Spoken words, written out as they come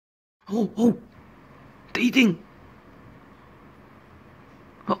Oh, they're eating.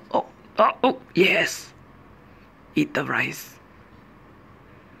 Oh, yes. Eat the rice.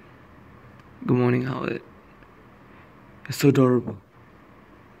 Good morning, Howard. You're so adorable.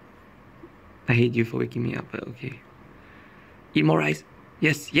 I hate you for waking me up, but okay. Eat more rice.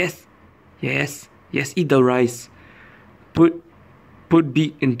 Yes. Eat the rice. Put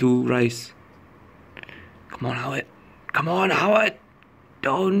beet into rice. Come on, Howard.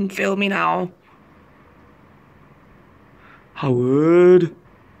 Don't fail me now. Howard.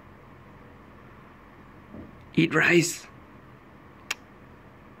 Eat rice.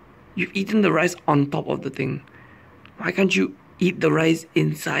 You've eaten the rice on top of the thing. Why can't you eat the rice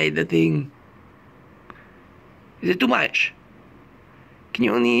inside the thing? Is it too much? Can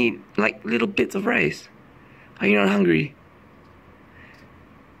you only eat like little bits of rice? Are you not hungry?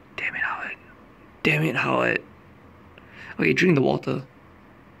 Damn it, Howard. Okay, drink the water.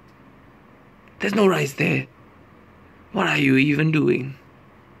 There's no rice there. What are you even doing?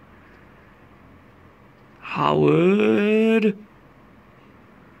 Howard.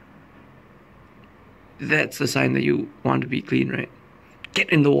 That's a sign that you want to be clean, right?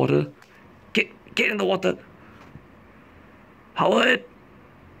 Get in the water. Get in the water. Howard.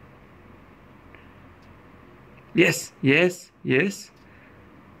 Yes.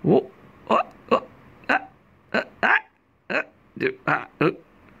 Whoa.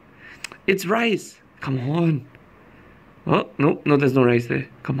 It's rice. Come on. Oh, no, there's no rice there.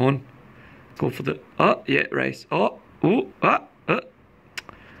 Come on. Go for the... Oh, yeah, rice.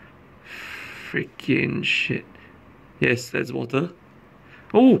 Freaking shit. Yes, that's water.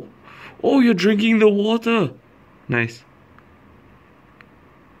 Oh, you're drinking the water. Nice.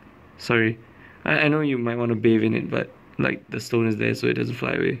 Sorry. I know you might want to bathe in it, but like the stone is there so it doesn't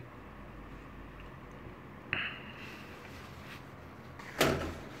fly away.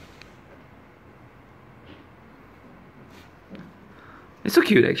 It's so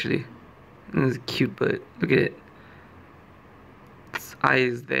cute actually. It's a cute bird. Look at it. Its eye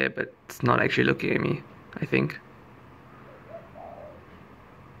is there, but it's not actually looking at me, I think.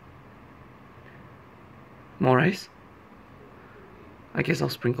 More rice? I guess I'll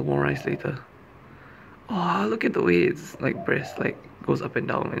sprinkle more rice later. Oh, look at the way its like breast like goes up and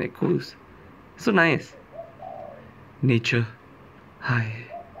down when it cools. It's so nice. Nature. Hi.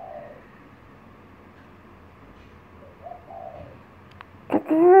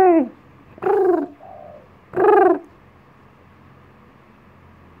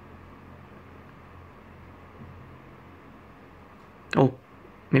 Oh,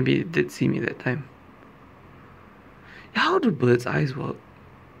 maybe it did see me that time. How do birds' eyes work?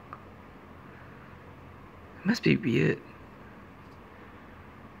 It must be weird.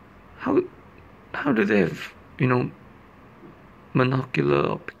 How do they have, monocular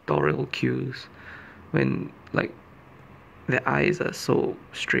or pictorial cues when like their eyes are so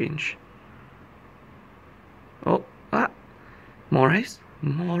strange? Oh, more rice?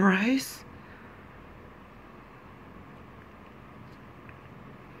 More rice?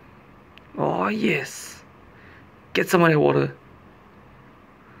 Oh yes. Get some of that water.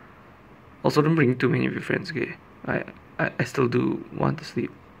 Also, don't bring too many of your friends, okay? I still do want to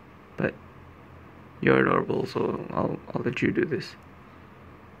sleep, but you're adorable, so I'll let you do this.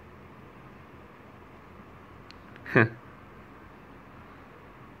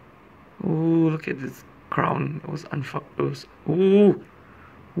 Ooh, look at this crown. It was unfucked. Ooh,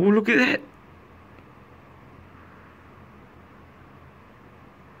 look at that.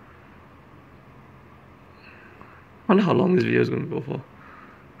 Wonder how long this video is gonna go for.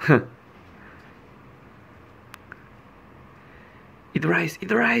 Eat the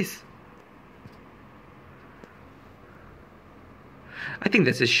rice. I think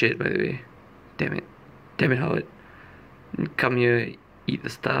that's his shit, by the way. Damn it, Howard. Come here, eat the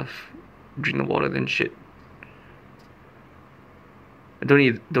stuff, drink the water, then shit. Don't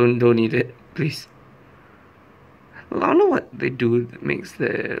eat it, please. Well, I don't know what they do that makes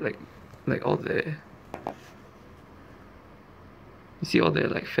their like all their. You see all their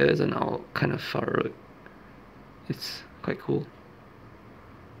like feathers are now kind of furrowed. It's quite cool.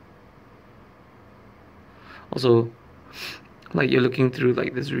 Also, like you're looking through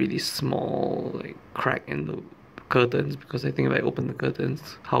like this really small like crack in the curtains, because I think if I open the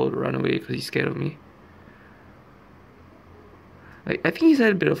curtains, Howard will run away because he's scared of me. Like, I think he's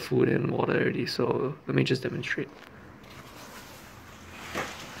had a bit of food and water already, so let me just demonstrate.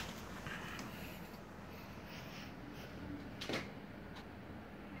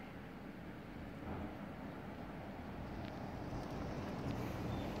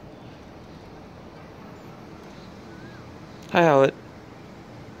 Hi, Howard.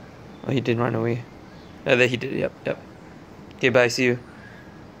 Oh, he didn't run away. There he did. Yep, yep. Okay, bye. See you.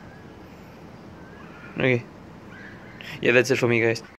 Okay. Yeah, that's it for me, guys.